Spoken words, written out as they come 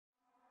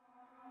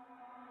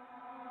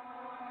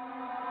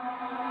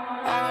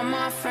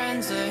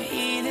friends are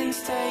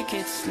heathens, take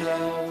it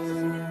slow.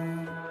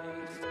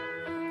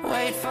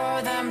 Wait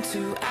for them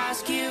to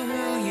ask you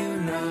who you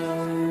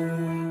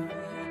know.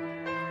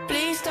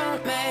 Please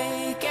don't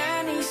make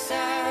any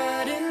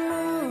sudden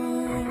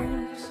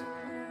moves.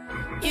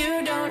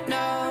 You don't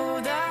know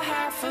the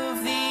half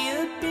of the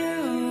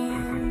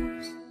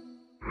abuse.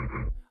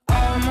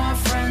 All my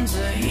friends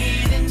are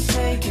heathens,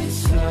 take it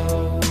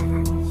slow.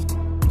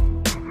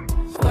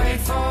 Wait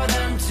for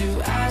them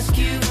to ask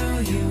you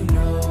who you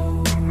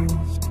know.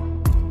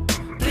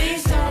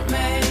 Please don't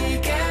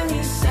make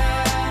any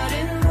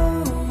sudden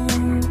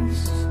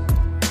moves.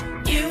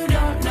 You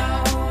don't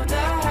know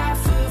the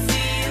half of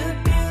the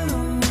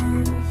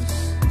abuse.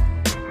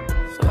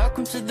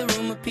 Welcome to the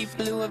room of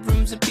people who have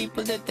rooms of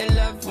people that they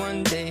love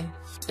one day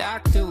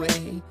docked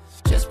away.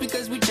 Just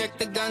because we check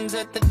the guns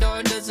at the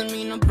door doesn't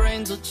mean our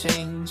brains will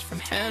change from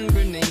hand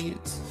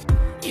grenades.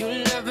 You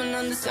loving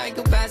on the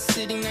psychopath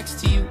sitting next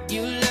to you.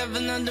 You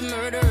loving on the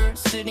murderer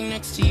sitting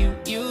next to you.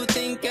 You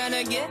think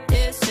I'd get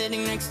here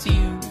sitting next to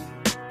you.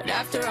 But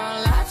after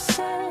all I've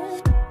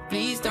said,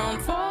 please don't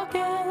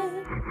forget.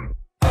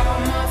 All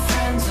my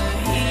friends are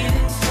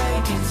heathens,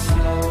 take it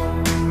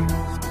slow.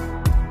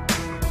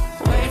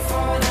 Wait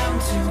for them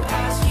to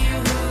ask you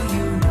who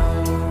you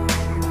know.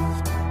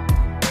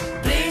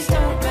 Please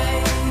don't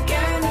make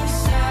any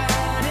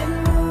sudden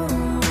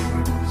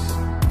moves.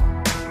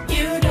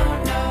 You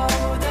don't know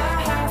the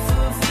half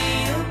of the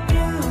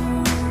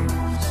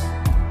abuse.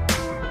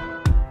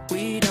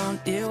 We don't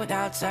deal with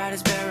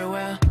outsiders very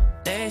well.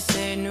 They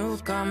say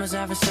newcomers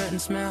have a certain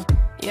smell.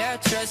 Yeah,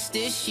 trust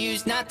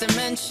issues not to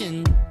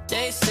mention.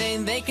 They say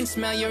they can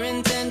smell your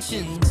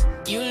intentions.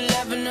 You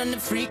laughing on the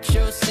freak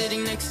show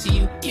sitting next to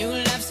you. You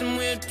love some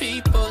weird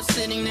people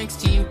sitting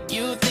next to you.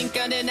 You think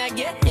how did I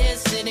get here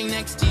sitting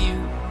next to you?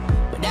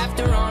 But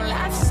after all